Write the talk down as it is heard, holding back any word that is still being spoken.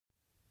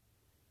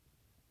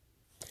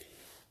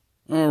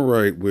All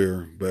right,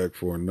 we're back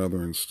for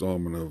another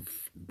installment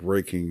of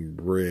Breaking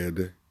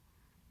Bread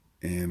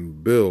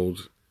and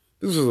Build.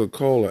 This is a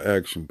call to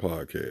action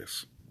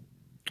podcast.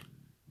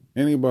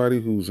 Anybody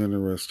who's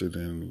interested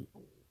in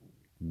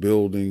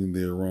building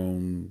their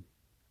own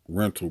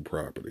rental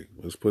property,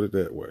 let's put it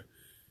that way.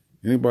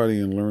 Anybody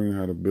in learning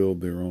how to build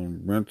their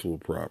own rental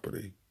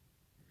property,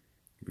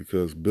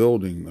 because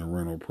building a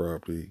rental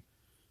property,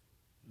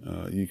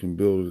 you can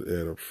build it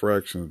at a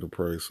fraction of the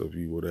price of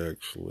you would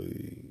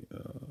actually,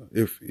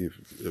 if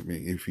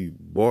you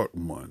bought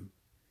one.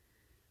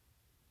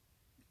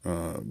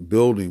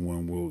 Building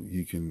one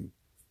you can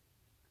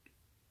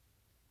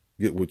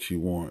get what you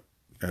want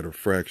at a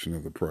fraction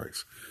of the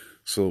price.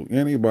 So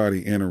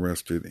anybody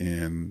interested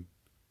in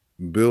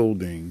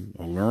building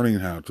or learning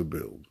how to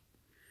build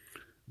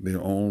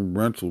their own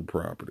rental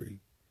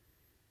property,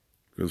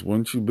 because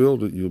once you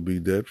build it, you'll be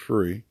debt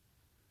free,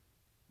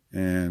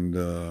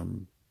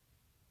 and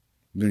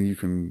then you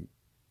can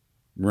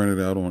rent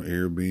it out on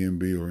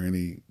Airbnb or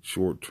any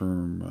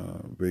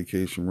short-term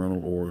vacation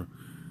rental, or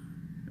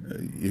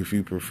if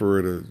you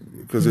prefer to,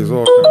 because there's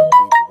all kinds of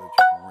people that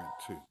you can rent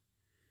to.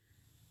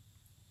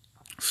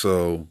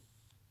 So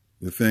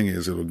the thing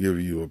is, it'll give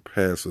you a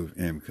passive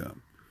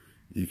income.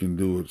 You can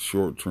do it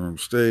short-term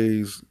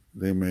stays.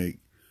 You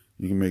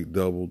can make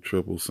double,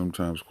 triple,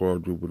 sometimes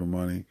quadruple the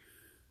money,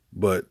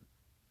 but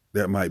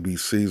that might be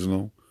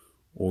seasonal,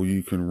 or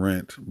you can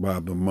rent by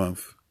the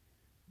month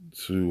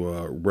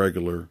to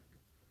regular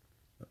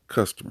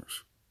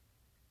customers.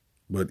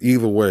 But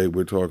either way,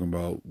 we're talking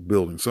about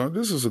building. So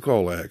this is a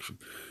call to action.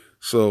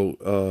 So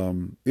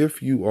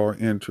if you are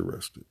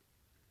interested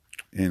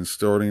in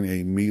starting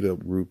a meetup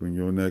group in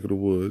your neck of the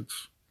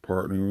woods,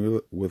 partnering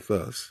with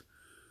us,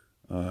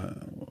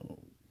 and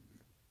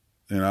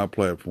our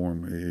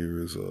platform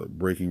here is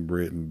Breaking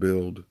Bread and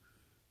Build.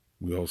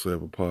 We also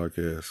have a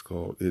podcast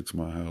called It's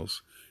My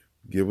House.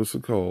 Give us a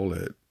call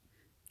at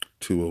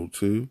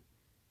 202-280-5153.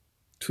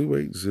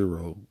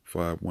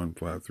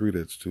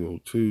 That's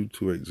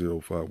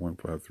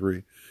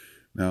 202-280-5153.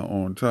 Now,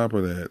 on top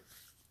of that,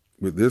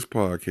 with this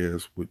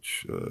podcast,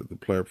 which the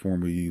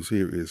platform we use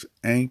here is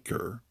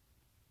Anchor,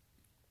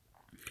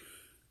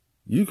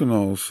 you can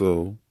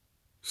also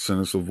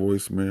send us a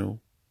voicemail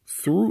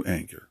through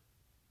Anchor.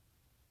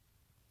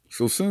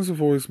 So send us a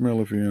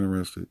voicemail if you're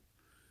interested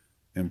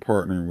in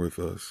partnering with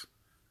us.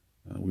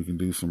 We can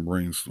do some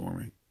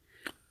brainstorming.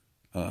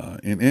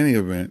 In any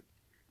event,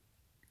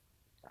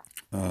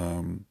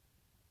 our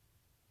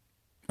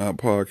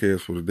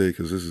podcast for today,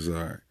 because this is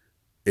our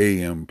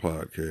AM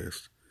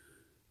podcast,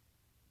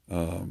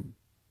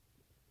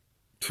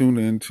 tune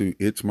in to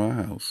It's My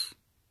House.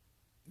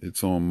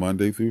 It's on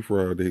Monday through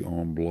Friday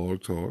on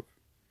Blog Talk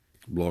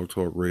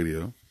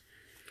Radio.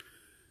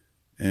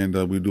 And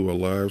we do a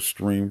live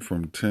stream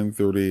from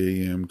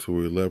 10:30 a.m.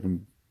 to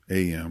 11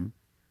 a.m.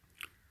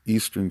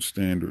 Eastern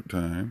Standard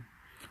Time.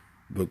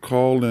 The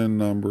call-in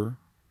number,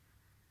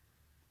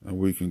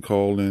 we can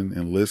call in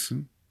and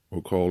listen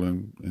or call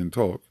in and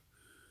talk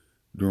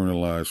during the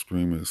live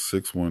stream, is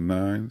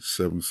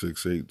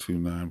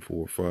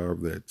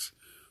 619-768-2945. That's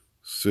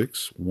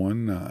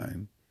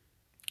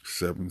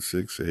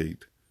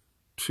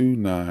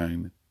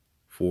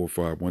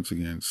 619-768-2945. Once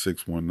again,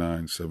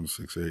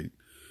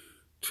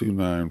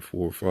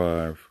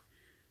 619-768-2945.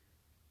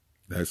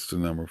 That's the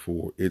number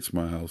for It's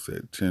My House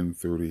at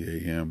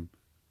 10:30 a.m.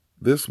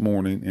 this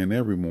morning and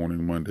every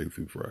morning, Monday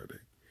through Friday.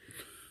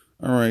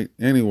 All right.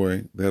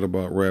 Anyway, that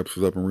about wraps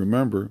it up. And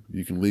remember,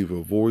 you can leave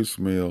a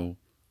voicemail,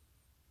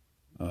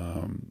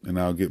 and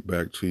I'll get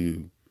back to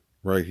you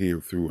right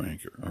here through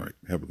Anchor. All right.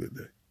 Have a good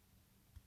day.